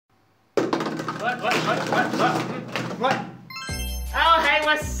What? Oh, hey,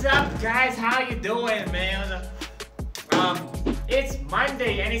 what's up, guys? How you doing, man? It's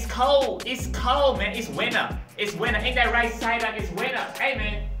Monday and it's cold. It's cold, man. It's winter. It's winter. Ain't that right, Psyduck? It's winter. Hey,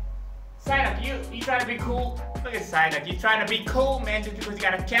 man. Psyduck, you trying to be cool? Look at Psyduck. You trying to be cool, man, just because you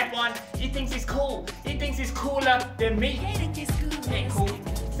got a cap on? He thinks he's cool. He thinks he's cooler than me. He ain't cool.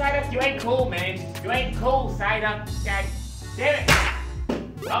 Psyduck, you ain't cool, man. You ain't cool, Psyduck. God damn it.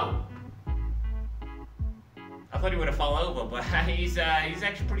 Oh. I thought he would have fallen over, but he's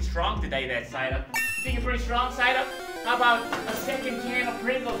actually pretty strong today, that Psyduck. You think you're pretty strong, Psyduck? How about a second can of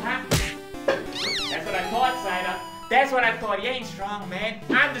Pringles, huh? That's what I thought, Psyduck. That's what I thought. You ain't strong, man.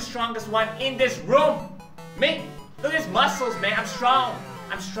 I'm the strongest one in this room. Me? Look at his muscles, man. I'm strong.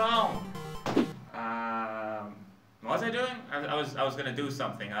 I'm strong. What was I doing? I was gonna do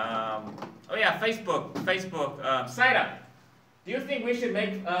something. Oh yeah, Facebook. Psyduck. Do you think we should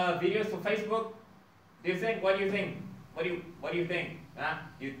make videos for Facebook? Do you think? What do you think? What do you think? Huh?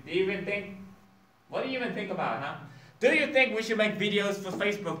 Do you even think? What do you even think about, huh? Do you think we should make videos for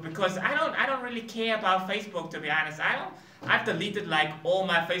Facebook? Because I don't really care about Facebook, to be honest. I've deleted like all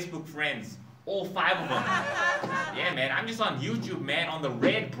my Facebook friends, all 5 of them. Yeah, man. I'm just on YouTube, man, on the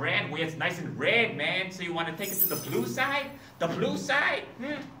red brand where it's nice and red, man. So you want to take it to the blue side? The blue side?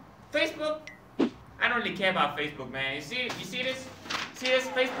 Facebook? I don't really care about Facebook, man. You see this? See this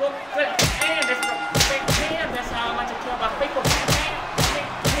Facebook? Damn, that's how much I care about Facebook.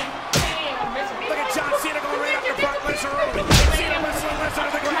 Look at John Cena going right after Brock Lesnar early. Cena wrestling Lesnar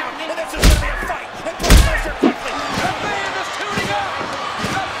to the ground, and this is going to be a fight. And Brock Lesnar quickly. The band is tuning up.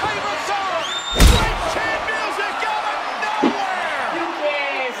 The favorite song. Great chant music out of nowhere. You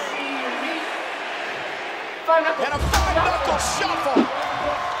can't see me. And a five-knuckle shuffle.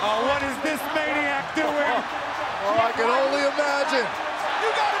 Oh, what is this maniac doing? Oh, I can only imagine. You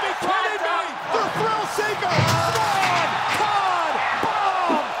gotta be kidding me! The Thrill Seeker! Swan! Con!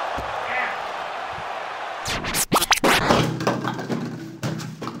 Bomb!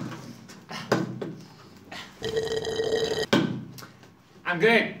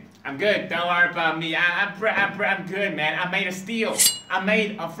 I'm good. Don't worry about me. I'm good, man. I made a steal. I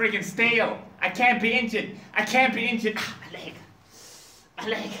made a freaking steal. I can't be injured. Ah, my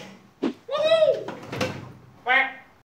leg.